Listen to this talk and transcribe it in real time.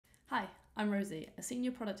I'm Rosie, a Senior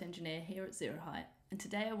Product Engineer here at zeroheight, and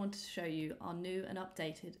today I wanted to show you our new and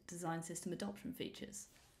updated design system adoption features.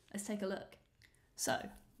 Let's take a look. So,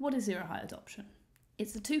 what is zeroheight adoption?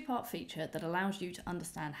 It's a two-part feature that allows you to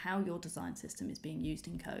understand how your design system is being used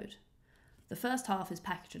in code. The first half is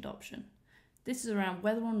package adoption. This is around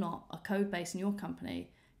whether or not a code base in your company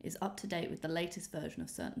is up to date with the latest version of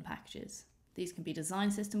certain packages. These can be design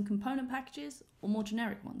system component packages or more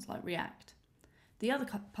generic ones like React. The other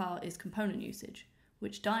part is component usage,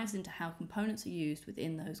 which dives into how components are used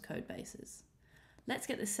within those code bases. Let's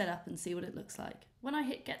get this set up and see what it looks like. When I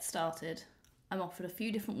hit Get Started, I'm offered a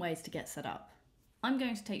few different ways to get set up. I'm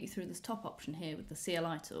going to take you through this top option here with the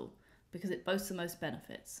CLI tool because it boasts the most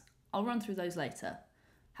benefits. I'll run through those later.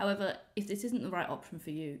 However, if this isn't the right option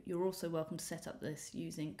for you, you're also welcome to set up this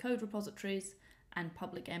using code repositories and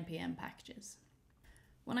public npm packages.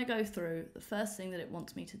 When I go through, the first thing that it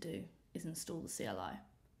wants me to do is install the CLI.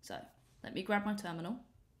 So let me grab my terminal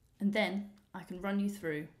and then I can run you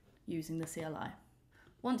through using the CLI.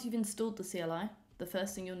 Once you've installed the CLI, the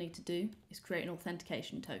first thing you'll need to do is create an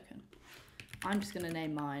authentication token. I'm just going to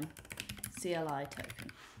name mine CLI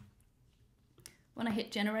token. When I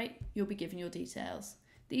hit generate, you'll be given your details.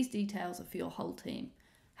 These details are for your whole team.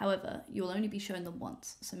 However, you'll only be shown them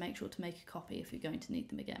once, so make sure to make a copy if you're going to need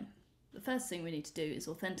them again. The first thing we need to do is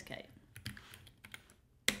authenticate.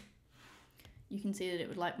 You can see that it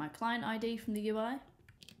would like my client ID from the UI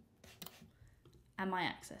and my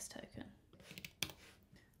access token.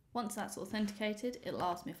 Once that's authenticated, it'll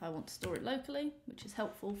ask me if I want to store it locally, which is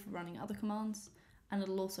helpful for running other commands, and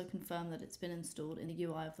it'll also confirm that it's been installed in the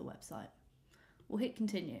UI of the website. We'll hit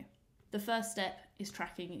continue. The first step is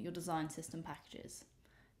tracking your design system packages.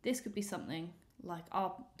 This could be something like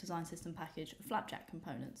our design system package of Flapjack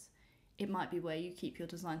components. It might be where you keep your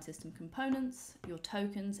design system components, your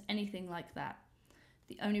tokens, anything like that.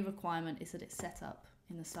 The only requirement is that it's set up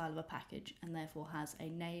in the style of a package and therefore has a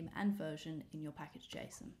name and version in your package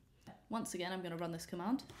JSON. Once again, I'm going to run this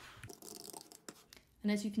command.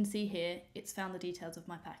 And as you can see here, it's found the details of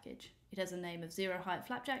my package. It has a name of zeroheight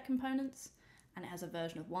Flapjack components and it has a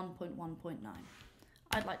version of 1.1.9.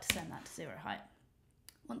 I'd like to send that to zeroheight.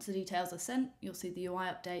 Once the details are sent, you'll see the UI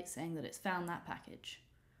update saying that it's found that package.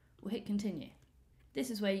 We'll hit continue.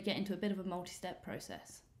 This is where you get into a bit of a multi-step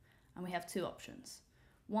process, and we have two options.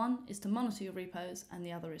 One is to monitor your repos, and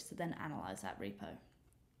the other is to then analyze that repo.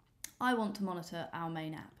 I want to monitor our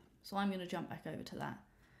main app, so I'm going to jump back over to that,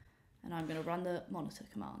 and I'm going to run the monitor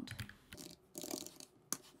command.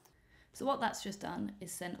 So what that's just done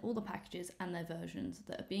is send all the packages and their versions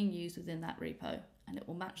that are being used within that repo, and it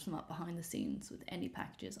will match them up behind the scenes with any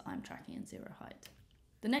packages I'm tracking in zeroheight.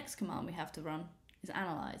 The next command we have to run is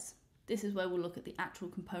analyze. This is where we'll look at the actual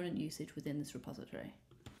component usage within this repository.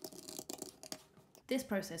 This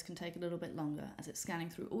process can take a little bit longer as it's scanning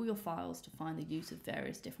through all your files to find the use of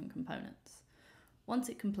various different components. Once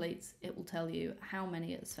it completes, it will tell you how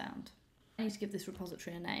many it has found. I need to give this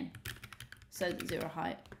repository a name so that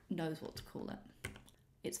zeroheight knows what to call it.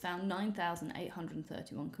 It's found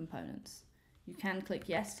 9,831 components. You can click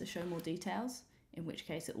yes to show more details, in which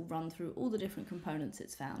case it will run through all the different components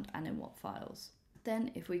it's found and in what files.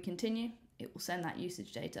 Then, if we continue, it will send that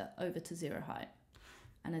usage data over to zeroheight.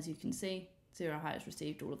 And as you can see, zeroheight has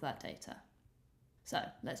received all of that data. So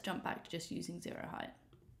let's jump back to just using zeroheight.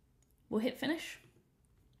 We'll hit finish,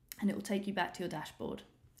 and it will take you back to your dashboard.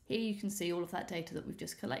 Here you can see all of that data that we've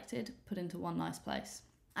just collected put into one nice place.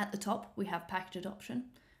 At the top, we have package adoption,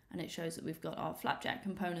 and it shows that we've got our Flapjack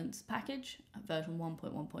components package at version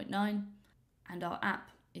 1.1.9, and our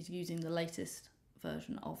app is using the latest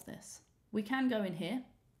version of this. We can go in here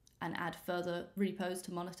and add further repos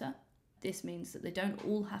to monitor. This means that they don't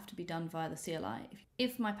all have to be done via the CLI.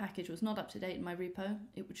 If my package was not up to date in my repo,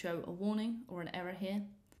 it would show a warning or an error here.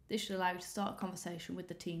 This should allow you to start a conversation with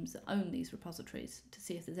the teams that own these repositories to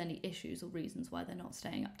see if there's any issues or reasons why they're not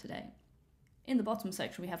staying up to date. In the bottom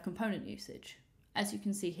section, we have component usage. As you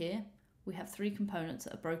can see here, we have three components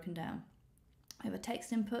that are broken down. We have a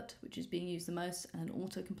text input, which is being used the most, and an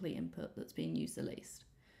autocomplete input that's being used the least.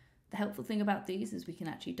 The helpful thing about these is we can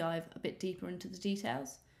actually dive a bit deeper into the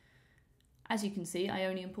details. As you can see, I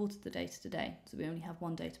only imported the data today, so we only have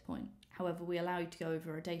one data point. However, we allow you to go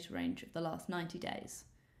over a data range of the last 90 days.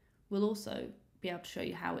 We'll also be able to show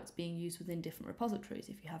you how it's being used within different repositories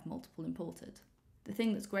if you have multiple imported. The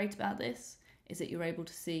thing that's great about this is that you're able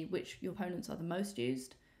to see which components are the most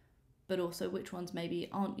used, but also which ones maybe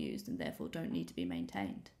aren't used and therefore don't need to be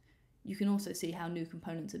maintained. You can also see how new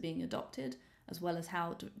components are being adopted, as well as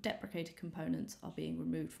how deprecated components are being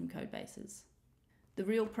removed from code bases. The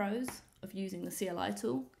real pros of using the CLI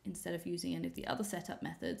tool instead of using any of the other setup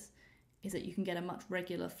methods is that you can get a much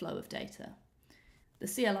regular flow of data. The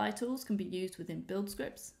CLI tools can be used within build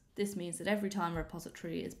scripts. This means that every time a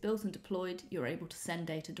repository is built and deployed, you're able to send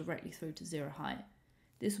data directly through to zeroheight.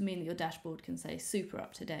 This will mean that your dashboard can say super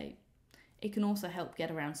up to date. It can also help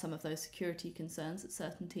get around some of those security concerns that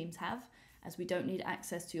certain teams have, as we don't need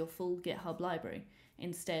access to your full GitHub library.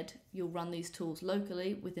 Instead, you'll run these tools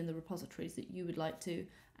locally within the repositories that you would like to,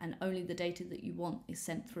 and only the data that you want is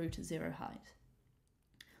sent through to zeroheight.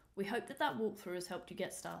 We hope that walkthrough has helped you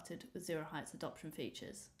get started with zeroheight's adoption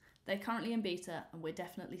features. They're currently in beta, and we're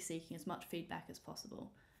definitely seeking as much feedback as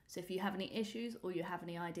possible. So if you have any issues or you have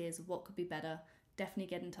any ideas of what could be better, definitely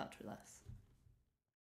get in touch with us.